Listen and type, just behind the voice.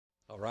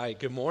right,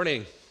 good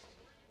morning.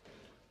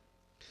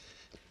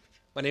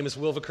 My name is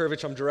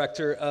Vucurevich. I'm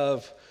director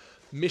of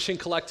mission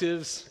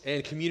collectives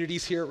and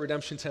communities here at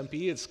Redemption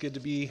Tempe. It's good to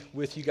be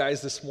with you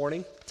guys this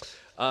morning.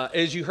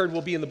 As you heard,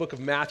 we'll be in the book of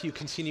Matthew,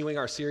 continuing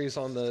our series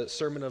on the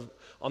Sermon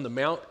on the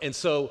Mount. And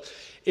so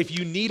if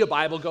you need a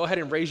Bible, go ahead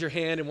and raise your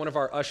hand, and one of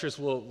our ushers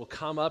will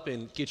come up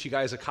and get you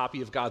guys a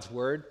copy of God's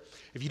Word.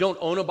 If you don't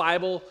own a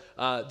Bible,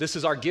 this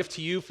is our gift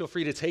to you. Feel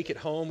free to take it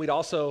home. We'd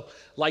also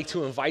like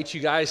to invite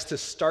you guys to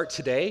start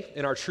today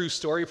in our True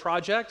Story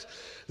project.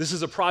 This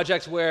is a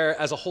project where,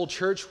 as a whole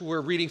church,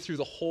 we're reading through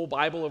the whole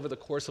Bible over the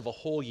course of a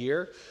whole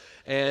year.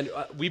 And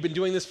we've been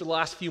doing this for the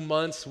last few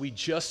months. We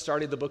just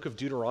started the book of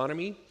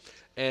Deuteronomy.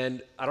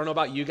 And I don't know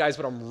about you guys,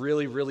 but I'm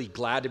really, really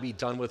glad to be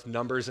done with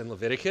Numbers and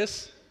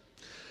Leviticus.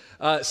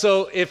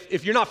 So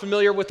if you're not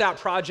familiar with that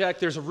project,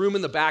 there's a room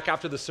in the back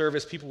after the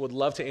service. People would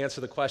love to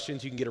answer the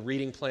questions. You can get a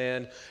reading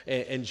plan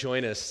and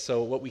join us.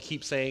 So what we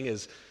keep saying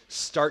is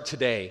start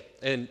today.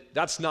 And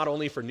that's not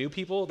only for new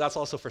people, that's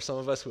also for some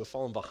of us who have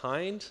fallen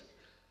behind.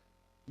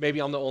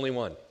 Maybe I'm the only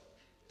one.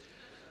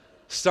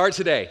 Start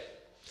today.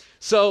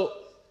 So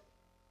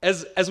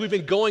as we've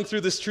been going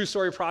through this True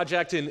Story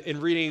project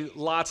and reading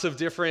lots of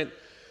different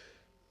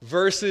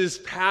verses,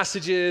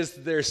 passages,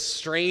 there's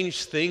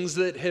strange things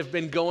that have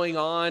been going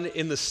on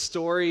in the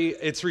story.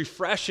 It's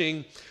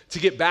refreshing to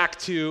get back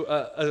to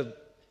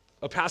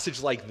a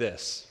passage like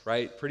this,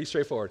 right? Pretty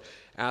straightforward.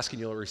 Ask and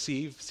you'll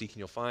receive, seek and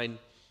you'll find,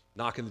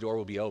 knock and the door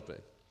will be open.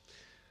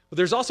 But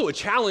there's also a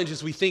challenge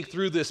as we think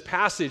through this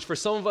passage. For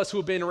some of us who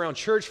have been around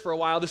church for a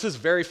while, this is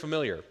very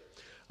familiar.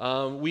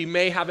 We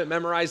may have it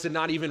memorized and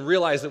not even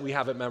realize that we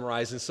have it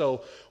memorized. And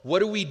so what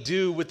do we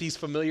do with these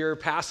familiar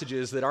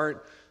passages that aren't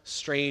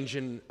strange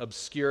and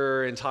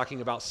obscure and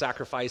talking about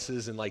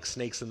sacrifices and like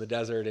snakes in the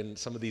desert and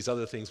some of these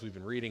other things we've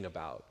been reading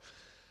about?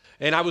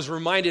 And I was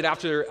reminded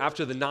after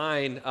the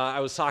 9, I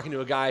was talking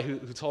to a guy who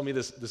told me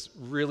this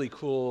really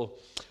cool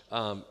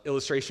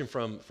illustration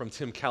from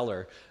Tim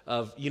Keller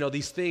of,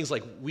 these things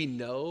like we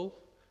know,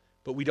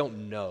 but we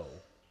don't know.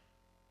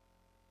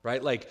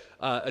 Right? Like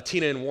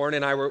Tina and Warren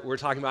and I were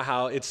talking about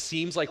how it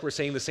seems like we're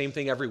saying the same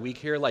thing every week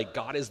here, like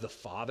God is the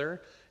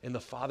Father and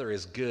the Father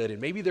is good.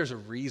 And maybe there's a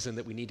reason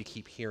that we need to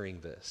keep hearing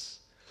this.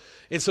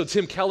 And so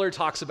Tim Keller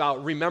talks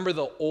about, remember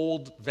the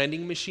old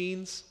vending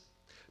machines?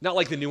 Not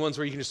like the new ones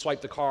where you can just swipe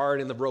the card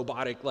and the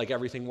robotic, like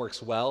everything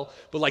works well,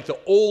 but like the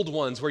old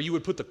ones where you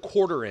would put the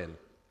quarter in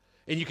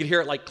and you could hear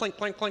it like clink,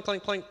 clink, clink,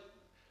 clink, clink,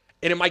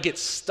 and it might get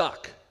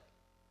stuck.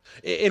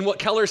 And what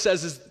Keller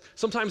says is,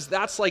 sometimes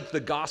that's like the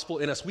gospel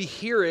in us. We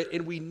hear it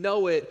and we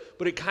know it,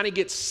 but it kind of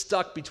gets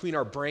stuck between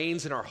our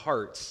brains and our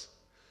hearts.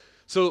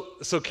 So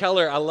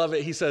Keller, I love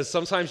it. He says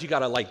sometimes you got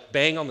to like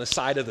bang on the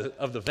side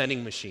of the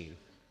vending machine.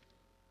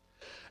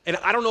 And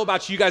I don't know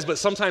about you guys, but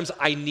sometimes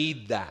I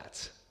need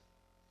that.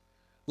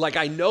 Like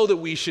I know that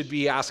we should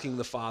be asking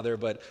the Father,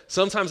 but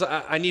sometimes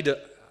I need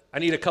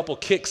a couple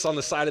kicks on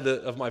the side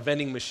of my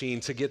vending machine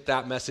to get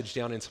that message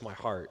down into my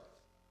heart.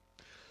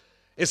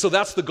 And so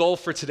that's the goal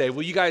for today.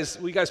 Will you guys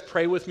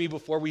pray with me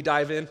before we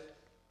dive in?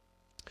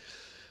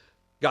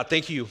 God,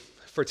 thank you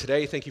for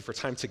today. Thank you for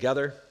time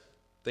together.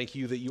 Thank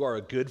you that you are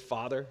a good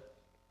Father.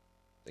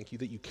 Thank you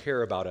that you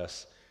care about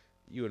us.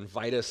 You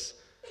invite us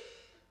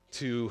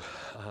to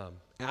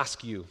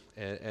ask you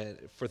and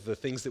for the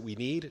things that we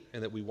need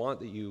and that we want,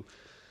 that you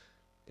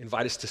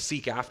invite us to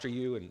seek after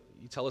you, and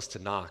you tell us to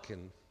knock,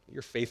 and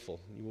you're faithful.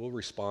 And you will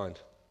respond.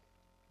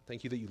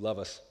 Thank you that you love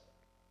us.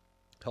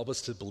 Help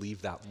us to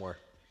believe that more.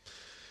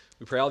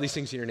 We pray all these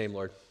things in your name,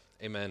 Lord.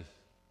 Amen.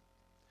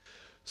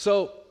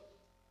 So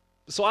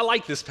I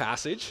like this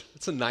passage.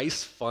 It's a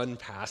nice, fun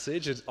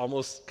passage. It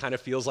almost kind of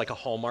feels like a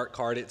Hallmark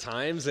card at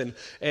times. And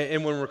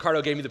when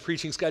Ricardo gave me the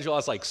preaching schedule, I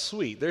was like,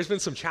 sweet, there's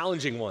been some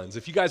challenging ones.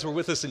 If you guys were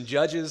with us in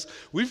Judges,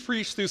 we've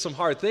preached through some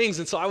hard things.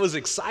 And so I was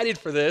excited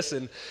for this.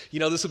 And,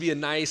 this will be a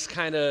nice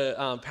kind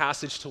of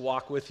passage to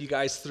walk with you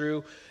guys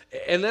through.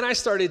 And then I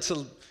started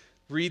to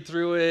read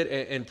through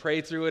it and pray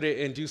through it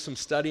and do some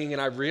studying.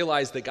 And I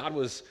realized that God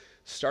was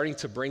starting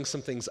to bring some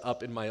things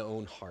up in my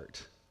own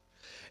heart.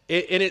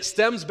 And it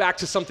stems back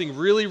to something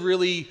really,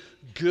 really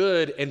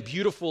good and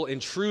beautiful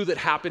and true that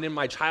happened in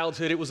my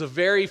childhood. It was a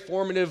very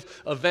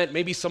formative event.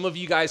 Maybe some of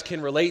you guys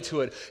can relate to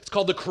it. It's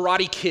called the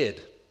Karate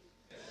Kid.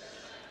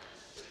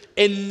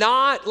 And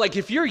not, like,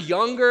 if you're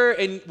younger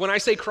and when I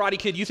say Karate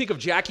Kid, you think of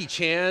Jackie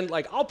Chan,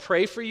 like, I'll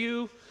pray for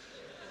you.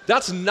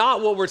 That's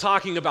not what we're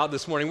talking about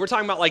this morning. We're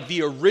talking about, like,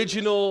 the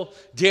original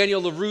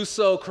Daniel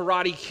LaRusso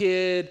Karate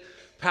Kid,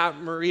 Pat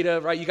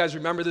Morita, right? You guys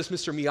remember this,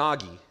 Mr.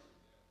 Miyagi.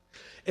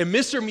 And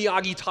Mr.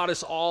 Miyagi taught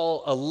us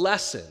all a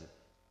lesson.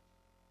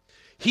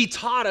 He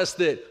taught us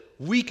that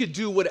we could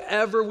do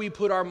whatever we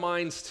put our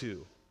minds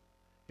to.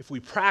 If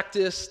we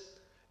practiced,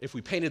 if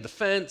we painted the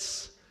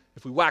fence,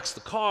 if we waxed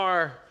the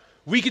car,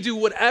 we could do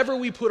whatever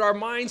we put our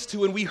minds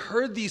to. And we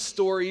heard these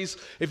stories.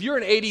 If you're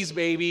an 80s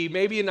baby,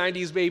 maybe a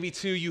 90s baby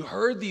too, you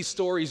heard these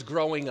stories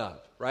growing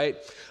up, right?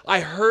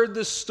 I heard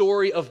the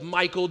story of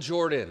Michael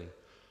Jordan,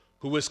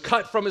 who was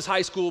cut from his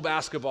high school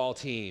basketball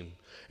team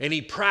And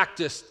he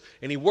practiced,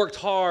 and he worked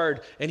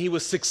hard, and he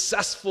was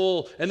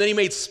successful, and then he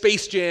made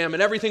Space Jam,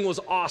 and everything was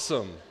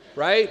awesome,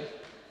 right?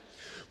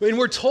 And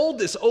we're told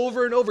this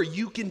over and over.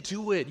 You can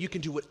do it. You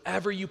can do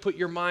whatever you put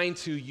your mind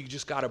to. You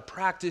just got to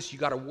practice. You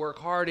got to work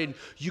hard, and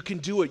you can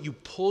do it. You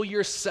pull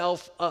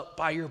yourself up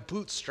by your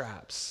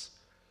bootstraps.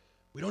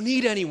 We don't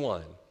need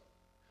anyone.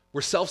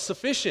 We're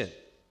self-sufficient.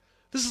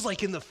 This is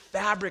like in the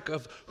fabric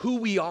of who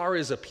we are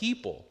as a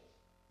people.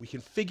 We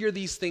can figure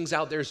these things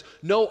out. There's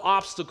no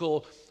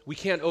obstacle we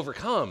can't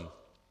overcome.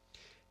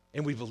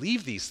 And we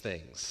believe these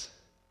things.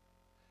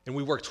 And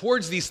we work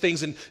towards these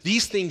things, and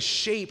these things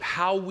shape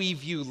how we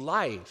view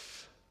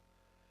life.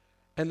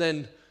 And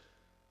then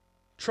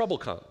trouble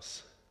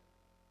comes.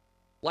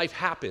 Life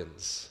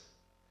happens.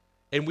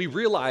 And we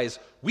realize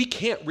we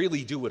can't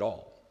really do it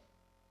all.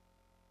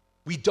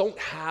 We don't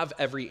have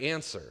every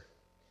answer.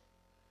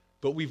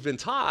 But we've been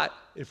taught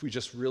if we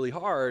just really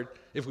hard,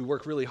 if we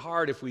work really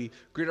hard, if we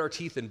grit our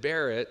teeth and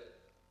bear it,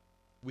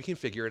 we can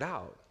figure it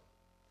out.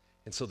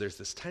 And so there's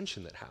this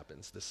tension that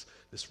happens, this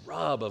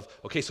rub of,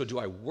 okay, so do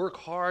I work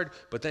hard?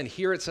 But then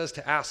here it says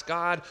to ask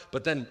God.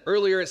 But then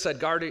earlier it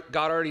said God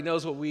already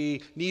knows what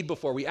we need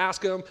before we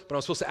ask him, but I'm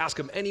supposed to ask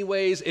him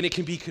anyways. And it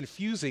can be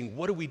confusing.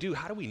 What do we do?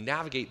 How do we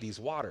navigate these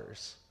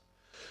waters?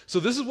 So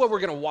this is what we're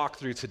going to walk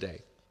through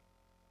today.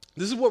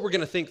 This is what we're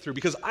going to think through,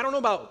 because I don't know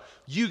about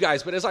you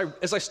guys, but as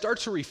I start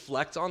to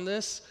reflect on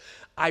this,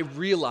 I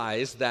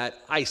realize that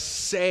I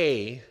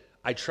say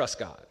I trust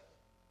God.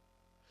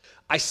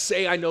 I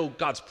say I know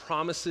God's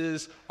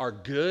promises are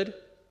good,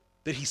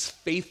 that he's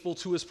faithful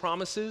to his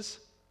promises,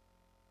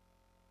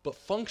 but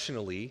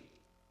functionally,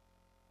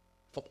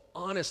 if I'm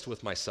honest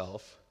with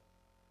myself,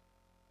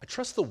 I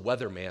trust the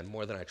weatherman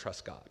more than I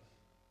trust God.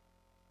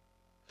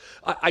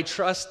 I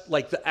trust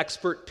like the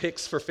expert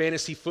picks for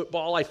fantasy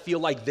football. I feel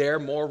like they're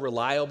more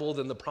reliable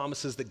than the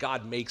promises that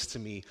God makes to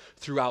me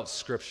throughout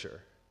Scripture.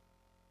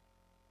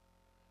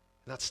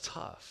 And that's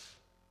tough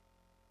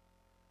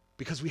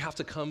because we have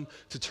to come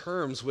to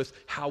terms with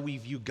how we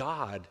view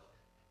God.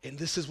 And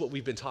this is what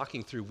we've been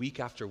talking through week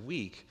after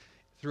week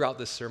throughout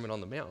this Sermon on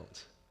the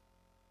Mount.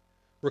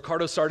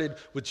 Ricardo started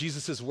with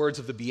Jesus' words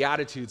of the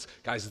Beatitudes.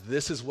 Guys,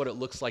 this is what it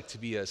looks like to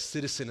be a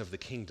citizen of the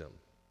kingdom.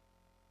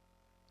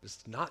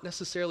 It's not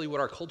necessarily what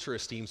our culture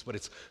esteems, but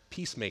it's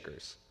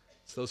peacemakers.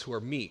 It's those who are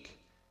meek.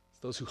 It's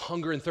those who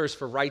hunger and thirst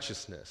for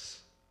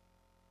righteousness.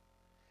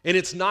 And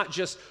it's not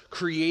just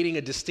creating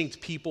a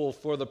distinct people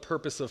for the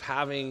purpose of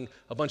having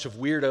a bunch of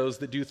weirdos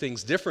that do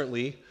things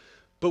differently,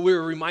 but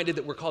we're reminded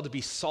that we're called to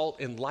be salt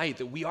and light,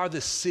 that we are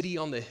the city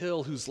on the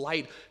hill whose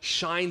light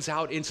shines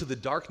out into the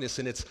darkness,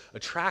 and it's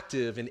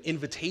attractive and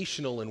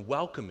invitational and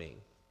welcoming.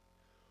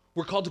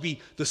 We're called to be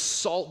the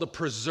salt, the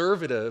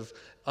preservative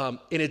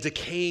in a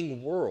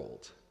decaying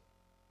world.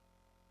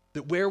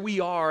 That where we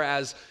are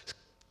as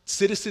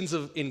citizens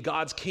in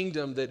God's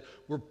kingdom, that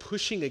we're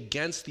pushing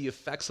against the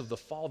effects of the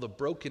fall, the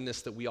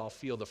brokenness that we all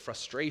feel, the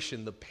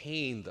frustration, the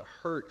pain, the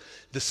hurt,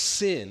 the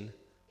sin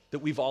that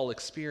we've all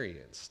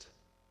experienced.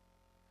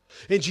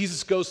 And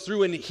Jesus goes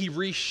through and he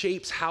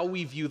reshapes how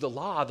we view the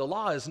law. The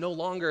law is no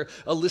longer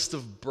a list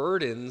of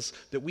burdens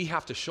that we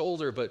have to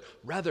shoulder, but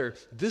rather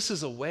this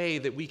is a way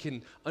that we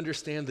can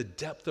understand the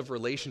depth of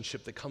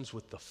relationship that comes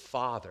with the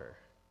Father.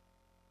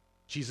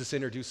 Jesus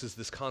introduces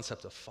this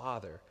concept of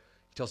Father.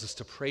 He tells us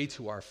to pray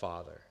to our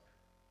Father.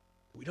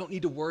 We don't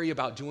need to worry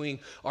about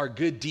doing our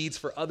good deeds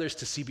for others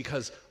to see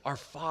because our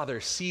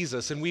Father sees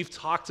us. And we've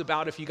talked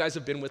about, if you guys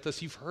have been with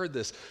us, you've heard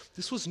this.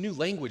 This was new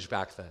language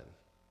back then.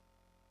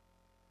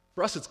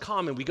 For us, it's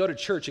common. We go to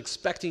church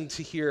expecting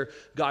to hear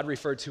God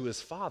referred to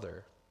as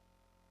Father.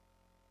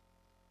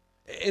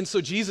 And so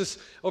Jesus,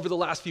 over the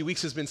last few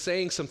weeks, has been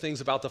saying some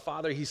things about the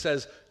Father. He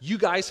says, you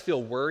guys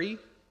feel worry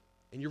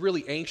and you're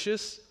really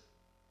anxious.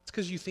 It's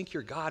because you think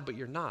you're God, but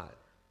you're not.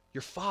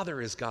 Your Father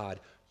is God.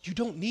 You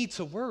don't need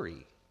to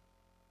worry.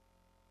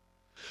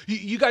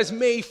 We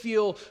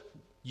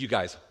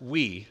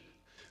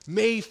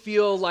may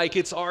feel like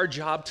it's our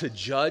job to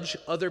judge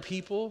other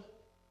people.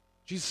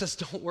 Jesus says,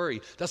 don't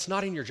worry. That's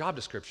not in your job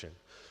description.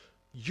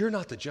 You're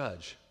not the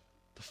judge.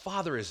 The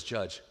Father is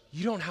judge.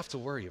 You don't have to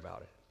worry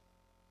about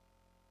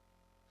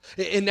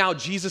it. And now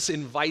Jesus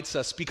invites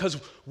us, because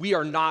we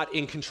are not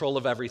in control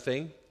of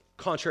everything,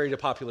 contrary to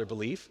popular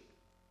belief,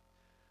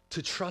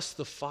 to trust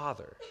the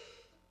Father,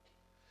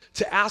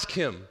 to ask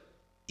him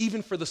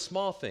even for the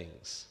small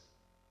things,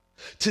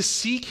 to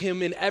seek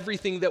him in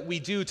everything that we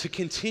do, to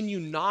continue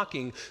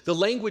knocking. The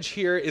language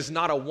here is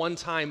not a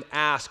one-time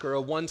ask or a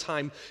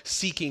one-time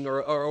seeking or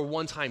a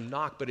one-time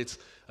knock, but it's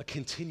a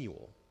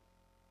continual,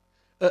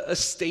 a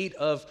state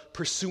of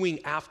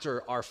pursuing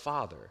after our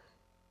Father.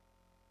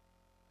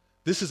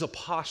 This is a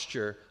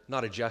posture,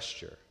 not a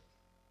gesture.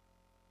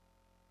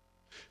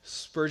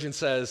 Spurgeon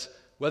says,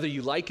 whether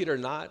you like it or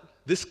not,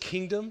 this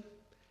kingdom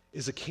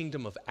is a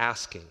kingdom of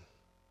asking.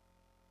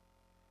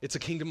 It's a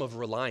kingdom of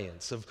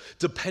reliance, of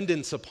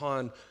dependence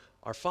upon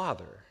our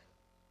Father.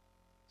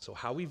 So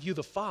how we view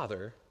the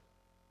Father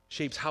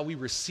shapes how we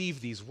receive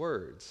these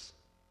words.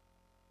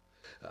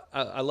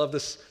 I love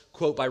this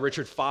quote by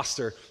Richard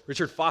Foster.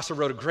 Richard Foster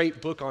wrote a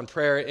great book on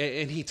prayer,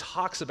 and he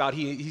talks about,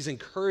 he's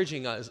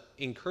encouraging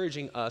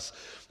us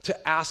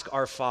to ask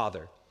our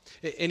Father.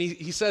 And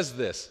he says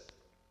this.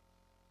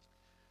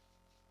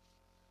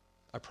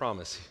 I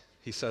promise,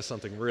 he says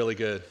something really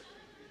good.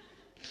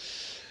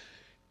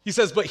 He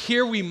says, but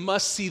here we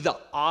must see the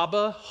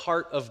Abba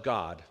heart of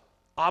God.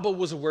 Abba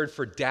was a word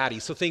for daddy,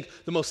 so think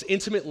the most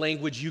intimate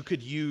language you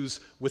could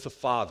use with a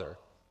father.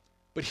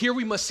 But here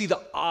we must see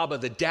the Abba,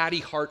 the daddy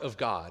heart of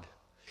God.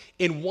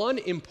 In one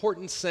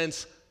important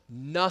sense,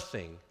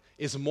 nothing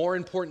is more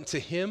important to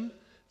him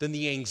than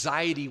the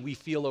anxiety we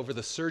feel over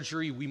the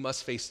surgery we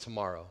must face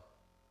tomorrow,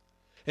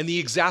 and the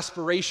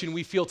exasperation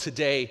we feel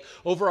today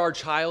over our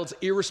child's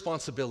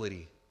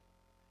irresponsibility,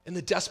 and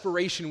the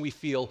desperation we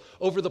feel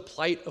over the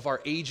plight of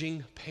our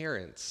aging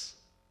parents.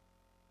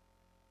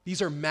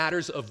 These are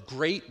matters of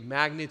great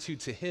magnitude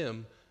to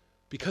him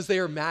because they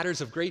are matters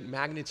of great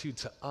magnitude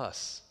to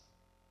us.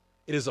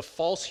 It is a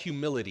false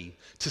humility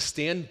to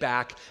stand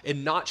back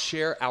and not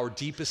share our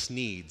deepest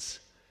needs.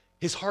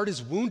 His heart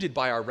is wounded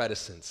by our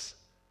reticence.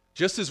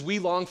 Just as we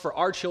long for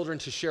our children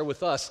to share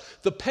with us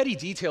the petty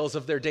details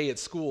of their day at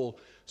school,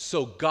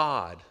 so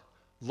God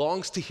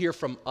longs to hear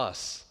from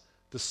us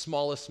the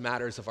smallest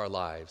matters of our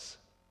lives.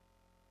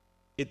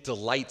 It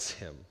delights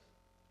him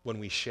when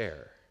we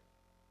share.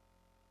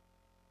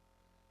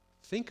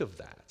 Think of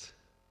that.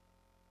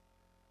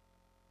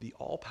 The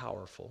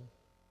all-powerful,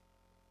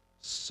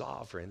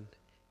 sovereign,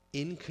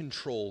 in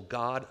control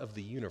God of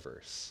the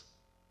universe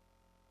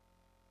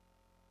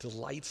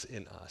delights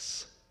in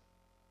us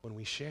when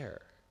we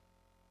share.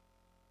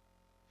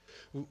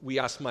 We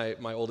ask my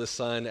oldest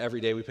son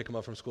every day, we pick him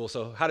up from school,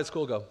 so how did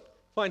school go?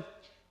 Fine.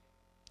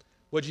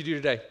 What'd you do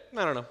today?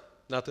 I don't know,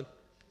 nothing.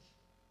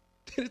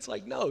 And it's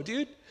like, no,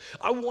 dude,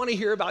 I want to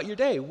hear about your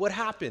day. What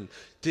happened?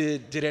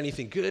 Did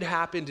anything good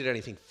happen? Did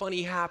anything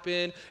funny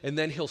happen? And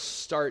then he'll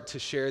start to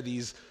share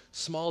these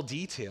small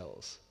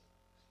details.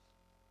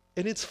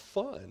 And it's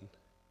fun.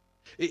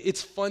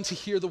 It's fun to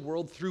hear the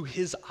world through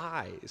his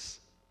eyes.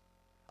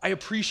 I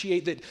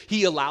appreciate that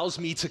he allows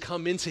me to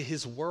come into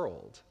his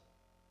world.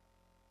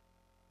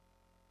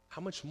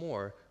 How much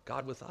more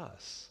God with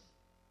us?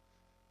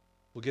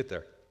 We'll get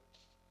there.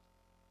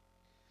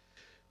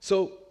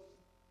 So,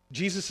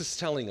 Jesus is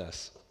telling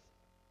us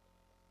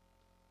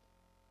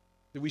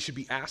that we should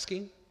be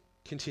asking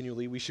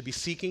continually, we should be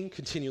seeking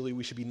continually,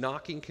 we should be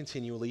knocking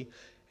continually,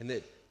 and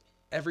that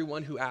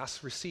everyone who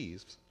asks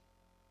receives.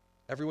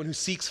 Everyone who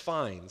seeks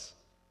finds.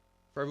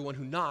 For everyone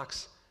who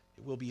knocks,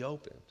 it will be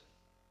opened.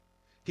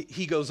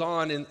 He goes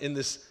on in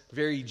this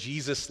very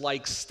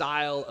Jesus-like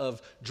style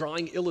of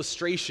drawing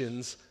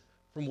illustrations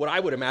from what I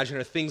would imagine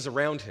are things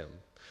around him.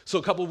 So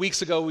a couple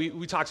weeks ago,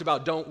 we talked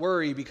about don't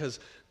worry because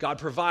God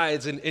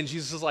provides, and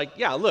Jesus is like,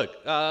 yeah, look,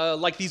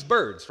 like these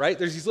birds, right?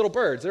 There's these little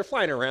birds. They're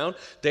flying around.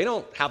 They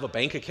don't have a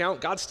bank account.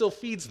 God still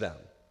feeds them.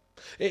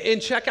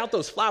 And check out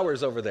those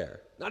flowers over there.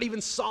 Not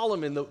even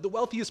Solomon, the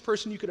wealthiest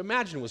person you could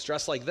imagine, was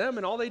dressed like them,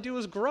 and all they do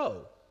is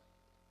grow.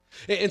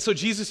 And so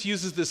Jesus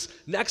uses this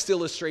next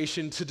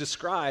illustration to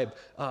describe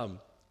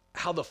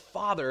how the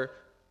Father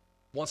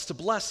wants to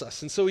bless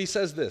us. And so he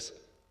says this.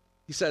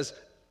 He says,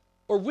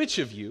 or which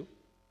of you,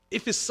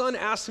 if his son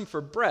asks him for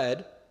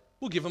bread,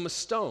 will give him a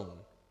stone?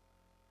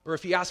 Or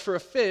if he asks for a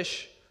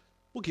fish,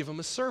 we'll give him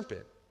a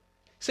serpent?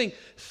 He's saying,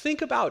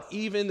 think about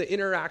even the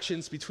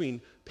interactions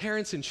between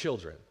parents and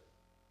children.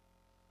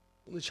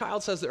 When the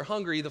child says they're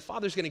hungry, the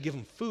father's going to give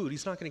them food.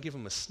 He's not going to give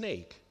them a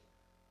snake.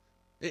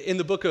 In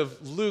the book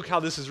of Luke, how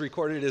this is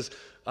recorded is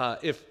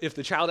if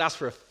the child asks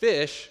for a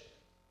fish,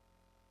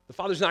 the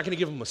father's not going to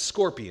give him a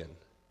scorpion.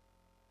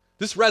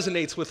 This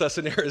resonates with us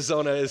in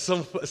Arizona as some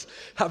of us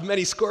have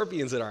many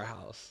scorpions at our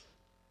house.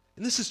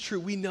 And this is true.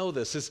 We know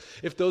this.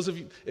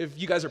 If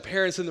you guys are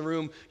parents in the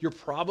room, you're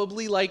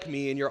probably like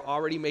me and you're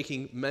already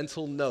making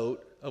mental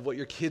note of what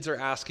your kids are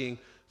asking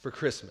for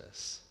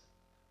Christmas.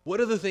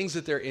 What are the things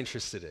that they're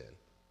interested in?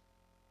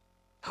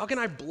 How can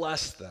I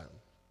bless them?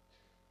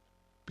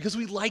 Because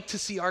we like to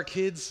see our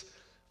kids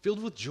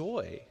filled with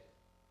joy.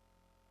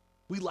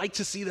 We like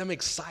to see them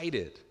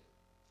excited.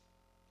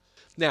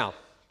 Now,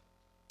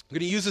 I'm going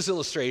to use this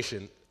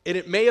illustration, and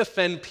it may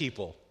offend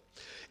people.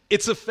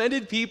 It's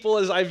offended people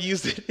as I've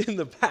used it in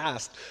the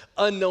past,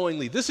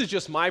 unknowingly. This is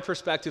just my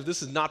perspective.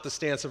 This is not the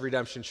stance of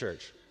Redemption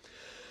Church.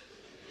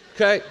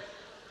 Okay?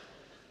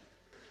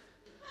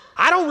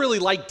 I don't really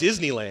like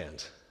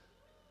Disneyland.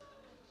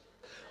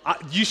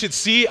 You should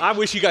see, I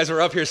wish you guys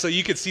were up here so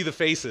you could see the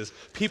faces.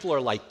 People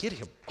are like, get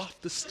him off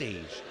the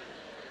stage.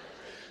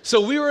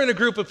 So we were in a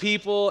group of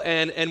people,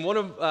 and one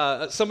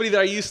of somebody that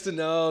I used to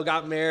know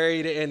got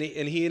married, and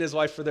he and his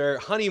wife for their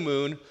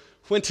honeymoon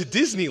went to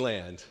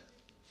Disneyland.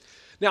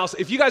 Now,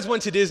 if you guys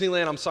went to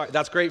Disneyland, I'm sorry,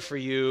 that's great for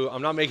you.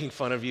 I'm not making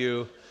fun of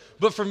you.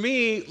 But for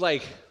me, I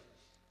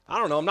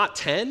don't know, I'm not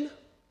 10.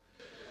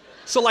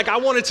 So I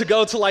wanted to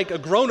go to a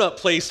grown-up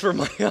place for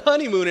my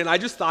honeymoon, and I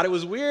just thought it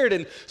was weird.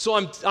 And so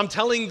I'm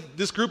telling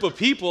this group of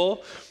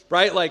people,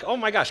 right, oh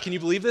my gosh, can you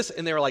believe this?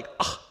 And they were like,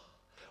 oh,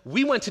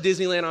 We went to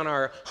Disneyland on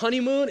our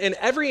honeymoon and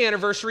every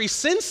anniversary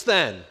since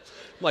then. I'm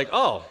like,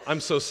 oh, I'm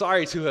so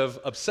sorry to have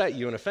upset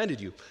you and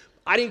offended you.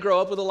 I didn't grow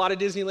up with a lot of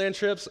Disneyland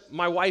trips.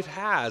 My wife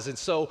has. And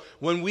so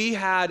when we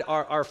had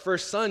our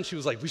first son, she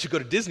was like, we should go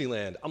to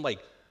Disneyland. I'm like,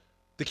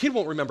 the kid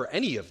won't remember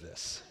any of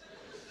this.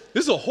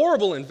 This is a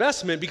horrible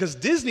investment because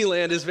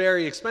Disneyland is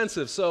very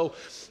expensive. So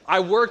I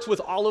worked with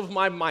all of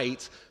my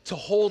might to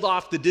hold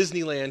off the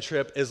Disneyland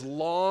trip as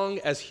long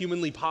as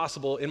humanly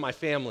possible in my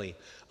family.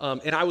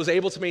 And I was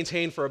able to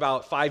maintain for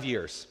about 5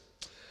 years.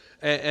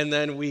 And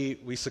then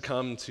we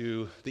succumbed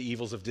to the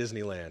evils of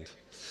Disneyland.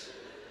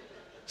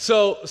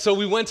 So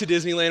we went to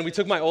Disneyland. We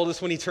took my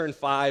oldest when he turned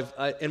 5,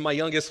 and my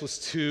youngest was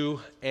 2.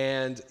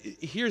 And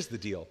here's the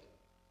deal.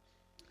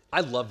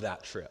 I love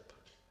that trip.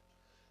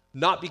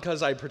 Not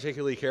because I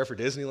particularly care for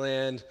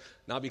Disneyland,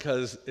 not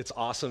because it's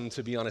awesome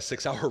to be on a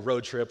 6-hour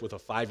road trip with a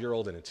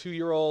 5-year-old and a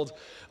 2-year-old,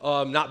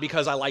 not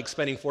because I like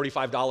spending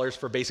 $45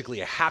 for basically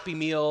a Happy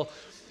Meal,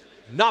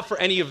 not for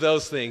any of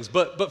those things,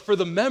 but for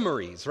the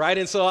memories, right?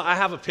 And so I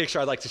have a picture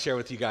I'd like to share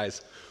with you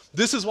guys.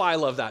 This is why I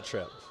love that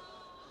trip.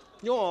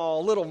 Oh,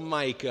 little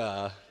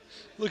Micah.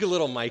 Look at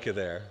little Micah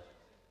there.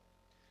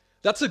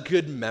 That's a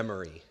good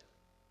memory.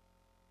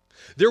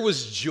 There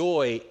was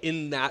joy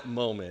in that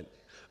moment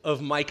of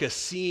Micah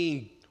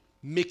seeing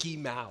Mickey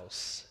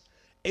Mouse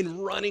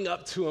and running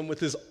up to him with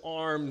his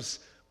arms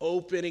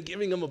open and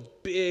giving him a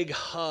big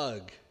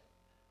hug.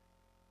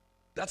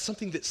 That's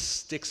something that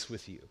sticks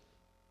with you.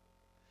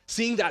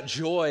 Seeing that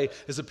joy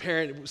as a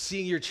parent,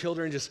 seeing your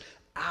children just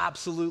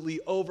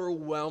absolutely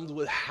overwhelmed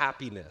with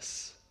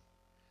happiness.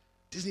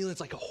 Disneyland's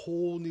like a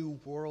whole new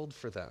world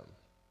for them.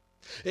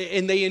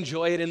 And they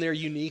enjoy it in their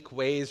unique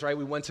ways, right?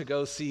 We went to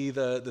go see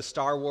the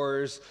Star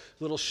Wars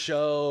little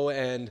show,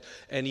 and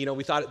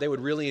we thought they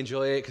would really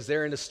enjoy it because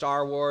they're into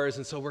Star Wars.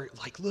 And so we're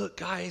like, look,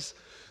 guys,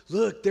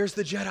 look, there's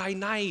the Jedi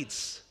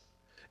Knights.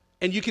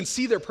 And you can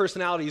see their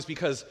personalities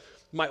because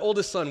my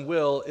oldest son,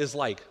 Will, is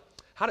like,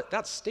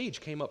 that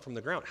stage came up from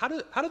the ground. How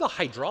do the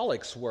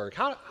hydraulics work?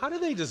 How do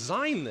they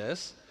design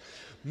this?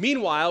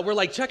 Meanwhile, we're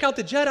like, check out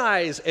the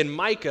Jedis. And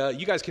Micah,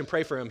 you guys can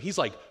pray for him. He's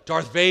like,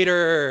 Darth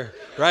Vader,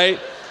 right?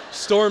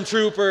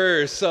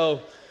 Stormtroopers.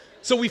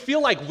 So we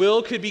feel like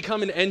Will could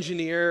become an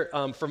engineer.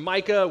 For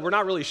Micah, we're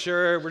not really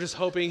sure. We're just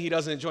hoping he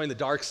doesn't join the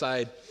dark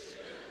side.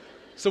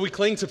 So we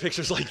cling to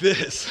pictures like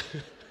this.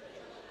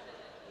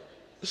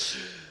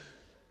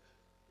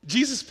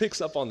 Jesus picks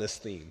up on this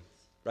theme,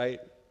 right?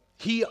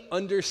 He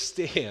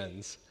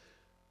understands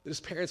that as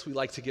parents, we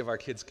like to give our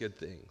kids good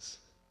things.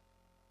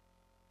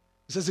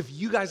 He says, if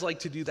you guys like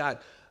to do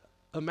that,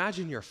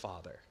 imagine your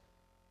father.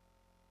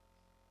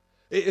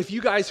 If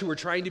you guys who are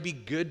trying to be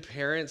good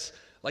parents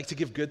like to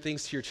give good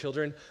things to your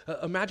children,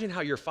 imagine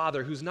how your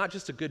father, who's not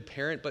just a good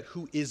parent, but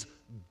who is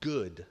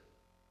good,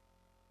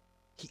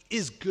 he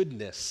is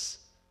goodness,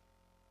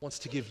 wants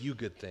to give you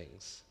good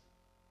things.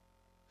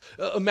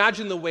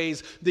 Imagine the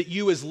ways that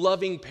you as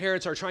loving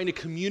parents are trying to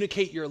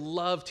communicate your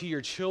love to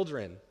your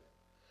children.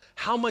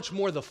 How much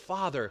more the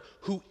Father,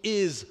 who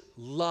is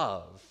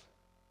love,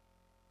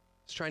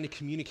 is trying to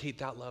communicate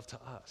that love to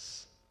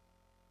us.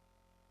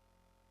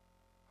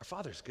 Our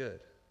Father's good.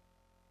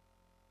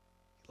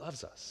 He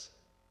loves us.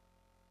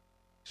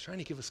 He's trying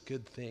to give us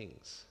good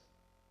things.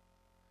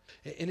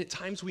 And at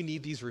times we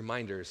need these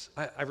reminders.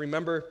 I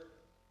remember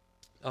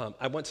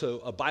I went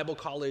to a Bible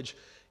college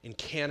in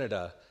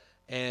Canada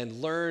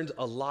and learned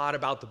a lot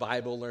about the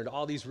Bible, learned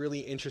all these really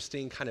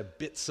interesting kind of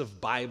bits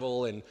of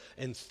Bible and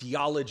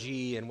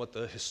theology and what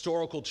the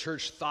historical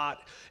church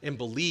thought and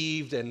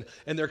believed. And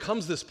there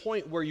comes this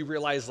point where you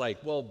realize, like,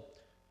 well,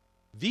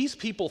 these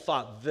people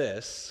thought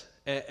this,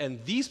 and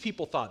these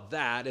people thought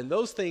that, and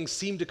those things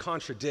seem to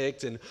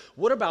contradict, and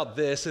what about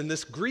this, and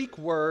this Greek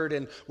word,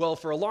 and, well,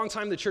 for a long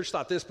time the church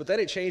thought this, but then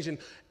it changed, and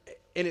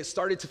it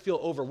started to feel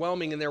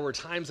overwhelming, and there were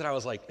times that I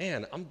was like,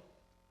 man, I'm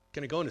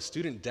going to go into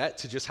student debt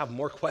to just have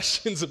more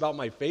questions about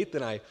my faith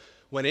than I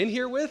went in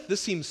here with? This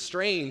seems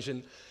strange.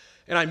 And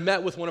I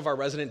met with one of our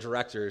resident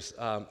directors.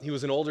 He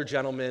was an older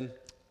gentleman,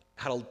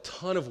 had a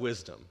ton of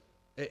wisdom.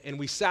 And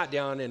we sat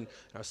down, and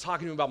I was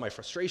talking to him about my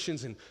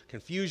frustrations and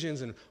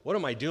confusions and what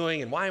am I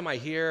doing and why am I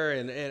here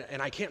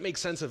and I can't make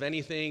sense of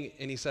anything.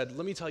 And he said,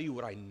 let me tell you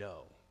what I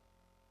know.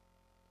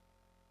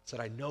 He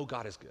said, I know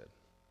God is good.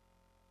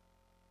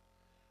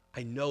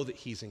 I know that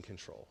he's in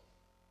control.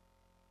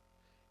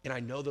 And I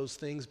know those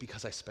things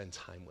because I spend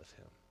time with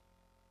him.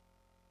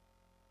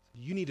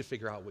 You need to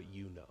figure out what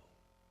you know.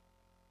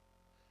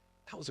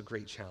 That was a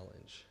great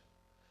challenge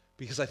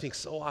because I think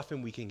so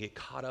often we can get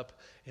caught up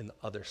in the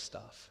other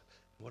stuff.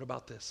 What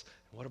about this?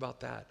 And what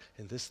about that?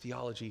 And this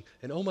theology.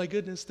 And oh my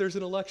goodness, there's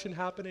an election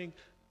happening.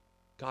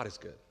 God is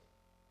good.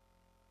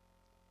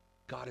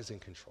 God is in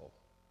control.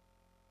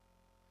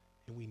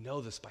 And we know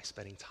this by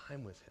spending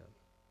time with him.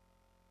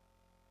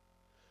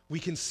 We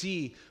can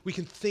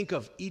think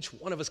of, each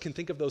one of us can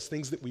think of those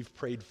things that we've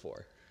prayed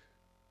for.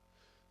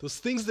 Those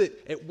things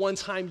that at one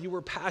time you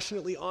were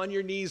passionately on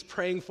your knees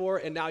praying for,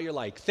 and now you're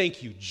like,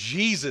 thank you,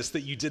 Jesus,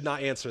 that you did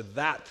not answer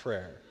that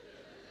prayer.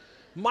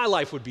 My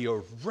life would be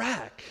a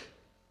wreck.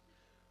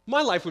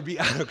 my life would be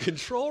out of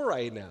control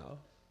right now.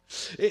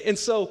 And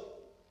so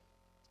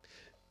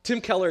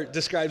Tim Keller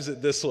describes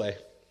it this way.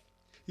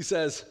 He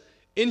says,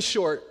 in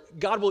short,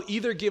 God will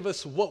either give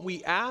us what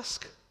we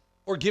ask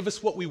or give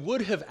us what we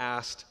would have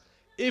asked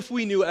if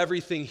we knew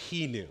everything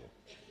he knew.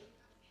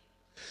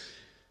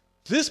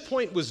 This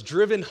point was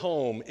driven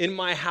home in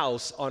my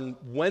house on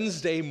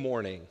Wednesday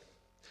morning.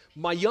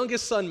 My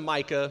youngest son,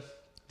 Micah,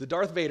 the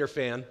Darth Vader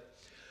fan,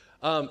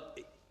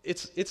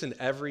 it's in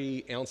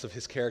every ounce of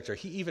his character.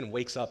 He even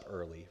wakes up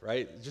early,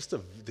 right?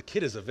 The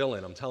kid is a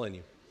villain, I'm telling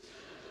you.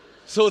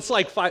 So it's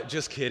like,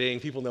 just kidding.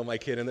 People know my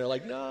kid, and they're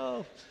like,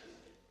 no.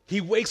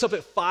 He wakes up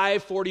at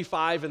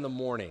 5:45 in the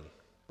morning,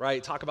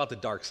 right? Talk about the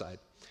dark side.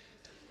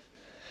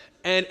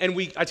 And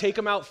I take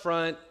him out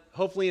front,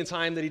 hopefully in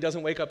time that he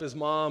doesn't wake up his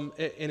mom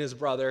and his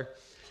brother.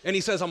 And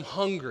he says, I'm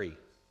hungry.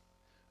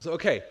 So,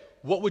 okay,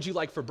 what would you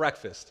like for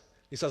breakfast?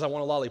 He says, I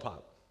want a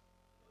lollipop.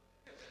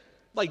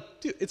 Like,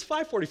 dude, it's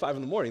 5:45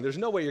 in the morning. There's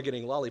no way you're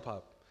getting a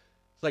lollipop.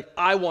 It's like,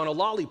 I want a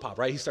lollipop,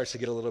 right? He starts to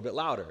get a little bit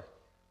louder.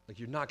 Like,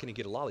 you're not going to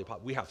get a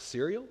lollipop. We have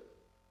cereal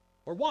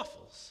or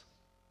waffles.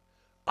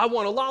 I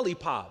want a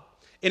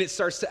lollipop. And it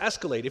starts to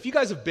escalate. If you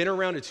guys have been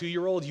around a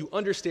 2-year-old, you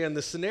understand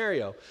this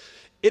scenario.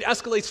 It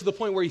escalates to the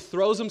point where he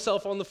throws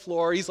himself on the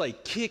floor. He's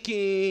like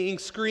kicking,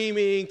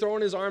 screaming,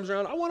 throwing his arms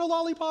around. I want a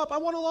lollipop. I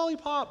want a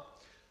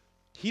lollipop.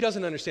 He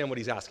doesn't understand what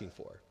he's asking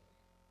for.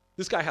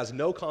 This guy has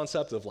no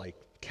concept of like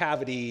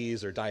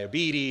cavities or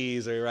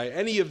diabetes or right,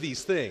 any of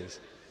these things.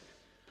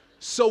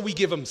 So we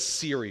give him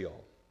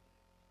cereal.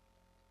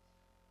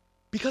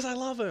 Because I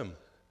love him.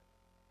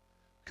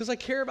 Because I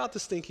care about the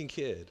stinking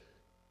kid.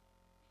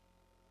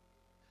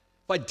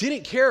 If I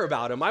didn't care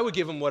about him, I would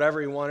give him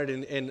whatever he wanted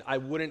and I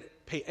wouldn't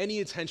pay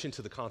any attention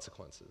to the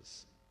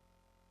consequences.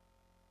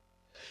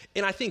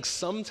 And I think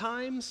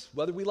sometimes,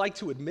 whether we like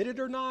to admit it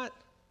or not,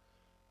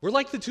 we're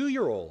like the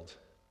 2-year-old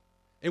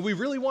and we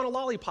really want a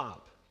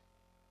lollipop.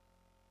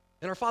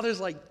 And our father's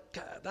like,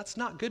 that's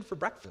not good for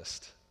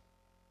breakfast.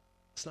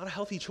 It's not a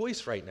healthy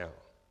choice right now.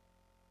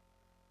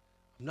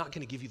 I'm not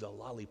going to give you the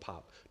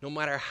lollipop. No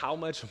matter how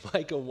much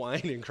Micah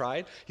whined and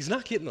cried, he's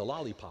not getting the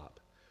lollipop.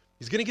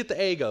 He's going to get the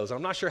Eggos.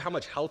 I'm not sure how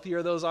much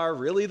healthier those are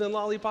really than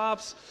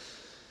lollipops.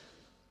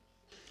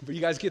 But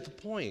you guys get the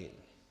point.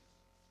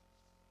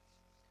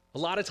 A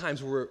lot of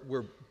times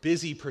we're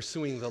busy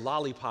pursuing the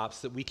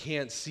lollipops that we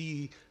can't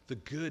see the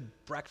good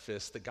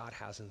breakfast that God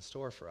has in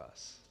store for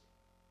us.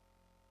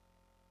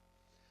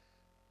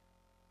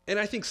 And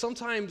I think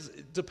sometimes,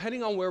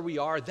 depending on where we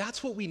are,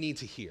 that's what we need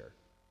to hear.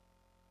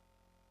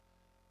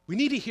 We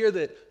need to hear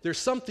that there's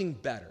something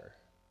better.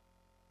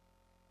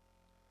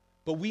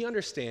 But we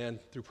understand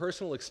through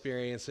personal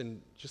experience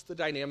and just the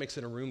dynamics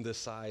in a room this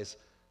size,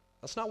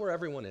 that's not where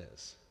everyone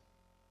is.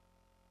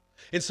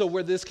 And so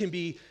where this can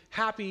be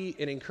happy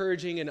and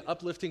encouraging and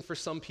uplifting for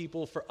some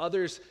people, for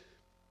others,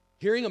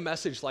 hearing a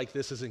message like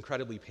this is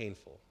incredibly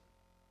painful.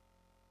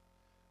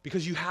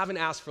 Because you haven't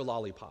asked for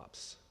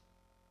lollipops.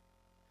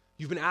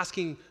 You've been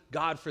asking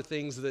God for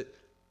things that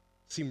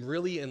seem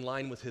really in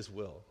line with his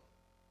will.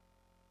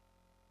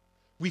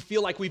 We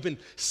feel like we've been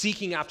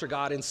seeking after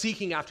God and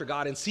seeking after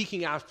God and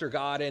seeking after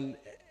God, and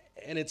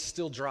it's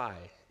still dry.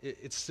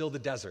 It's still the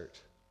desert.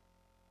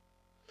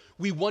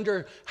 We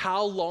wonder,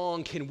 how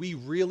long can we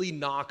really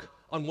knock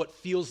on what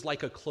feels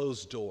like a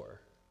closed door?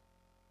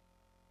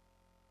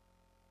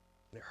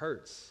 And it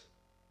hurts.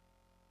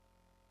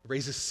 It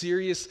raises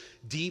serious,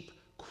 deep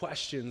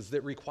questions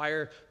that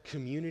require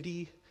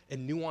community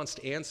and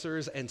nuanced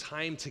answers and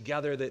time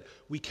together that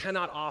we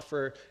cannot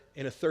offer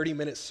in a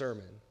 30-minute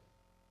sermon.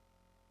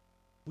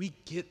 We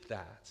get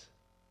that.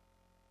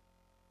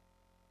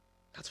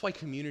 That's why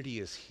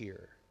community is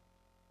here.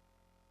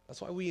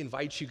 That's why we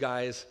invite you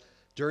guys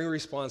during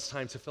response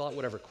time to fill out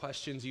whatever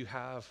questions you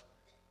have,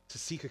 to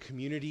seek a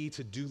community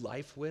to do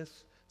life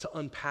with, to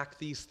unpack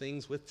these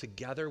things with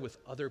together with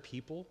other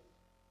people.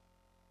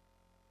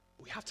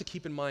 We have to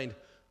keep in mind,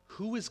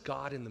 who is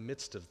God in the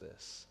midst of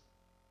this?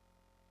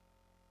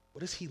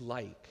 What is he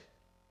like?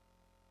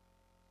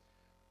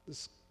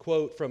 This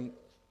quote from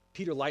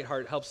Peter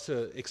Leithart helps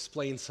to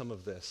explain some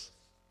of this.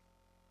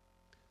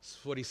 This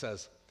is what he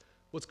says.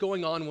 What's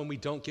going on when we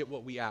don't get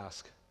what we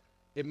ask?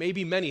 It may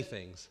be many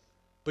things,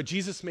 but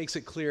Jesus makes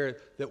it clear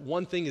that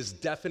one thing is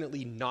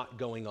definitely not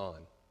going on.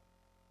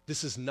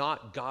 This is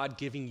not God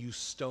giving you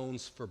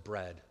stones for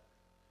bread,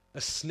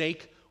 a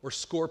snake or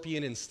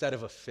scorpion instead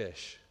of a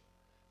fish.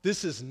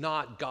 This is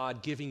not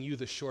God giving you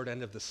the short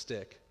end of the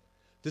stick.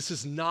 This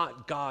is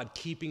not God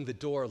keeping the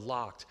door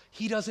locked.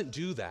 He doesn't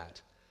do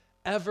that.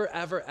 Ever,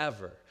 ever,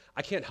 ever.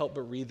 I can't help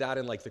but read that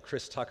in like the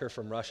Chris Tucker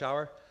from Rush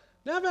Hour.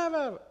 Never,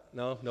 ever.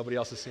 No, nobody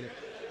else has seen it.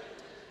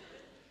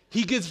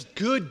 He gives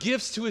good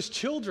gifts to his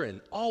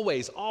children.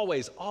 Always,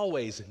 always,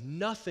 always.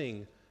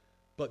 Nothing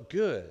but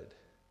good.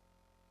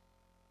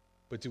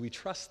 But do we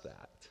trust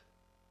that?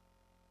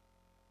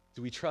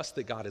 Do we trust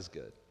that God is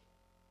good?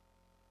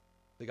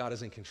 That God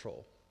is in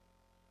control?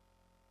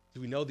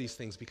 Do we know these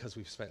things because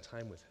we've spent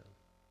time with him?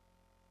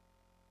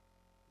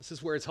 This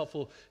is where it's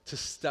helpful to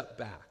step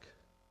back.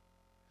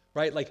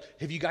 right? Like,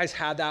 have you guys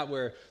had that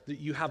where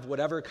you have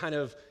whatever kind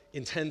of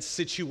intense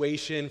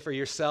situation for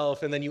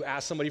yourself, and then you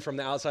ask somebody from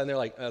the outside, and they're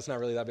like, that's not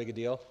really that big a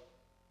deal,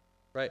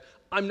 right?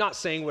 I'm not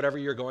saying whatever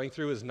you're going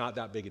through is not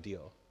that big a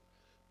deal.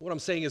 What I'm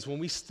saying is when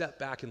we step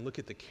back and look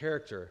at the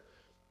character,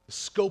 the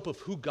scope of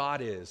who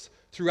God is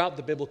throughout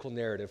the biblical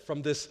narrative,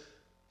 from this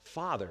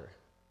Father,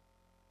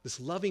 this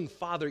loving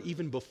Father,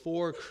 even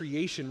before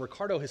creation.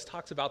 Ricardo has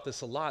talked about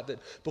this a lot, that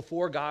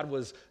before God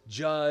was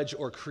judge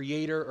or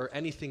creator or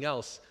anything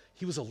else,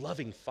 he was a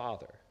loving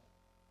Father.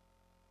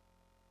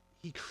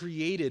 He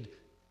created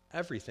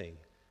everything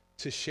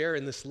to share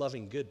in this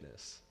loving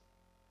goodness.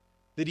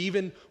 That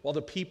even while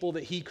the people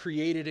that he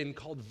created and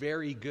called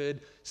very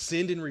good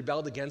sinned and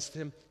rebelled against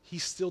him, he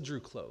still drew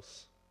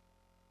close.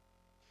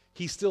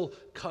 He still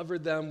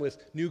covered them with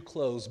new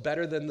clothes,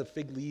 better than the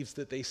fig leaves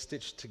that they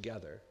stitched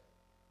together.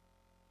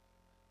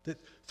 That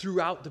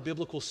throughout the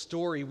biblical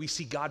story, we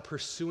see God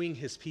pursuing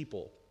his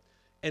people.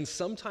 And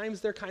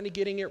sometimes they're kind of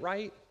getting it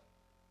right,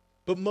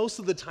 but most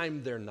of the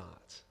time they're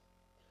not.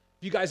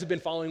 If you guys have been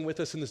following with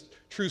us in this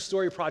True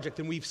Story Project,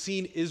 and we've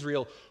seen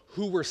Israel,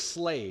 who were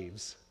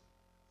slaves,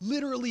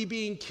 literally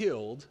being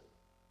killed,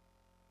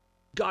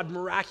 God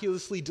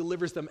miraculously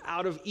delivers them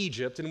out of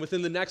Egypt, and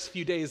within the next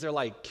few days, they're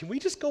like, can we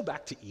just go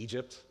back to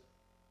Egypt?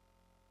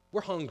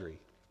 We're hungry.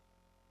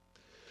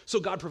 So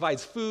God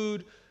provides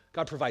food,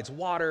 God provides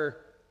water,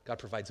 God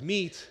provides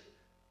meat,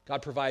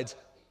 God provides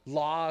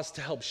laws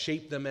to help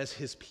shape them as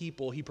his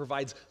people. He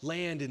provides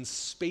land and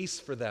space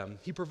for them.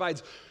 He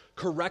provides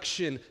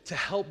correction to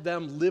help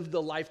them live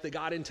the life that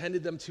God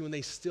intended them to, and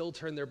they still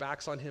turn their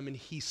backs on him, and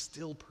he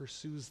still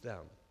pursues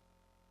them.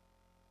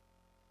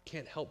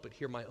 Can't help but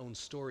hear my own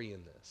story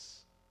in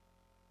this.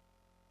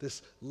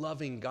 This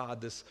loving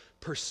God, this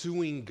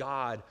pursuing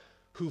God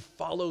who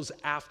follows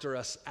after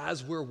us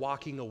as we're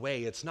walking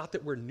away. It's not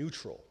that we're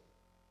neutral.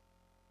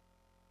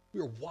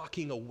 We're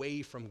walking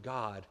away from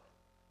God,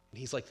 and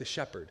he's like the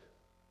shepherd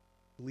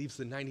who leaves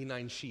the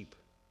 99 sheep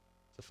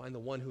to find the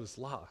one who is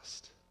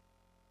lost.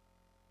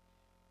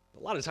 A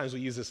lot of times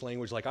we use this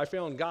language like, I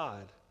found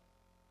God,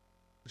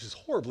 which is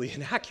horribly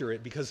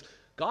inaccurate because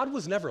God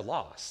was never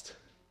lost.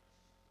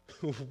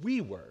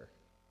 We were.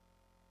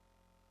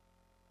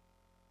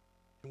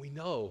 And we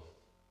know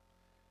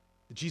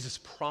that Jesus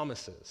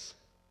promises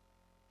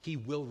he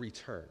will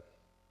return,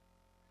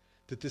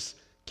 that this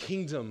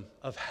kingdom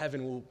of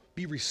heaven will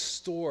be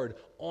restored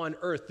on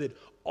earth, that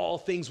all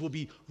things will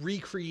be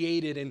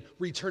recreated and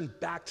returned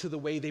back to the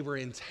way they were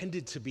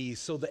intended to be.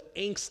 So the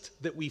angst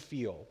that we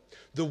feel,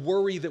 the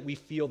worry that we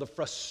feel, the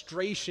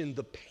frustration,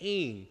 the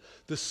pain,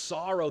 the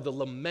sorrow, the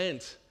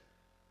lament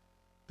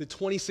that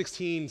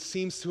 2016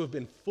 seems to have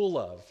been full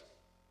of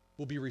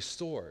will be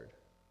restored.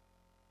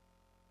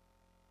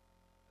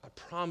 God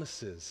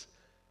promises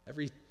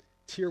every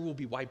tear will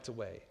be wiped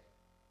away.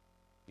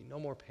 No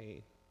more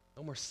pain,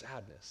 no more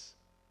sadness.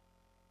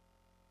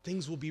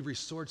 Things will be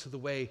restored to the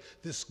way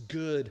this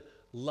good,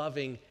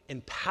 loving,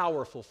 and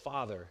powerful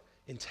Father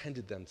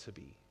intended them to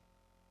be.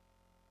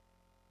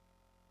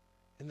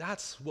 And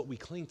that's what we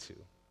cling to.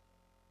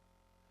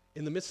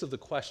 In the midst of the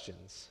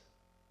questions,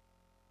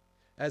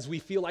 as we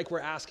feel like we're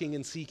asking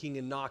and seeking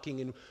and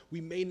knocking, and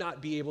we may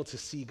not be able to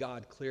see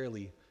God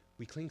clearly,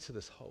 we cling to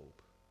this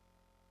hope.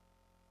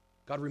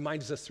 God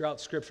reminds us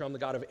throughout Scripture, I'm the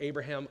God of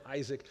Abraham,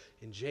 Isaac,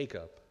 and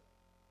Jacob.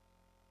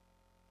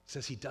 He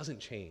says he doesn't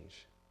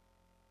change.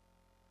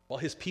 While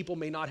his people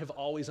may not have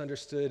always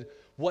understood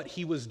what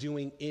he was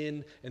doing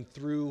in and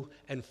through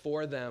and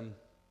for them,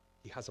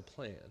 he has a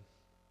plan.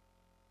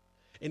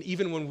 And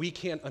even when we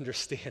can't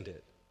understand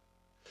it,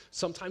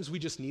 sometimes we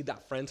just need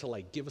that friend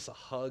to give us a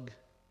hug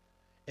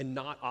and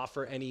not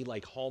offer any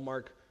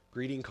Hallmark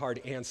greeting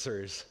card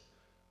answers,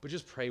 but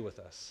just pray with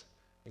us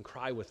and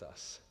cry with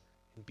us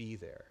and be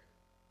there.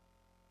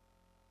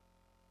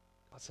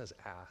 God says,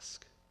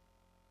 ask,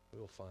 we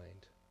will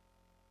find.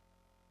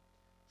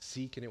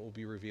 Seek and it will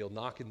be revealed.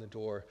 Knock and the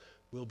door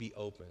will be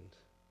opened.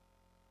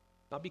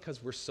 Not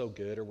because we're so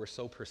good or we're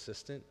so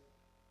persistent,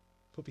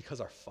 but because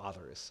our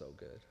Father is so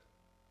good.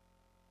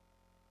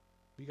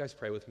 Will you guys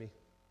pray with me?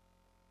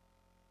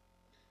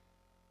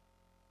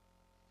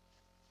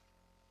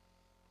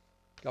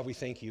 God, we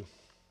thank you.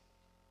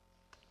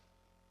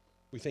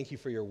 We thank you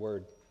for your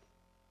word.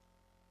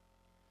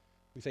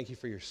 We thank you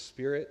for your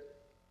Spirit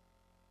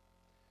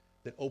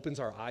that opens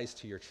our eyes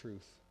to your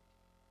truth.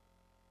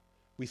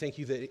 We thank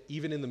you that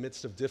even in the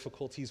midst of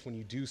difficulties, when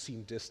you do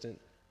seem distant,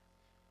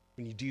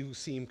 when you do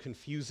seem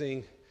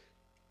confusing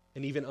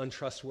and even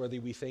untrustworthy,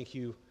 we thank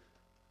you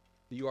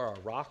that you are our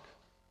rock,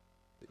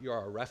 that you are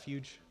our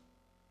refuge,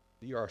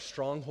 that you are our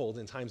stronghold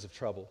in times of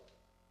trouble.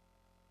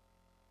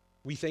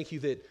 We thank you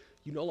that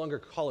you no longer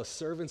call us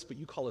servants, but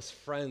you call us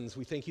friends.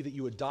 We thank you that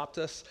you adopt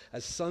us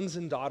as sons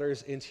and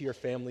daughters into your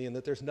family, and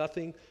that there's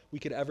nothing we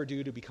could ever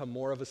do to become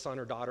more of a son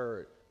or daughter,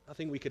 or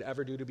nothing we could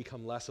ever do to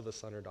become less of a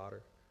son or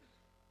daughter.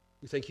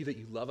 We thank you that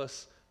you love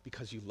us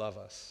because you love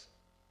us.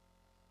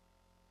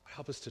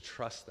 Help us to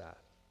trust that.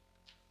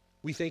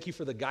 We thank you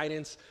for the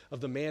guidance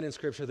of the man in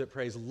Scripture that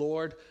prays,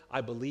 Lord,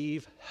 I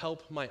believe,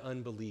 help my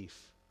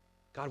unbelief.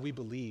 God, we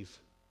believe.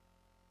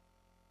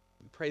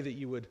 We pray that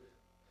you would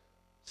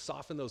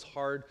soften those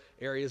hard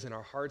areas in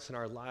our hearts and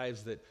our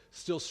lives that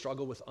still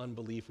struggle with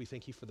unbelief. We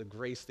thank you for the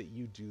grace that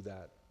you do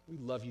that. We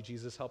love you,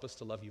 Jesus. Help us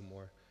to love you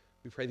more.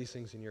 We pray these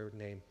things in your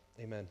name.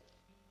 Amen.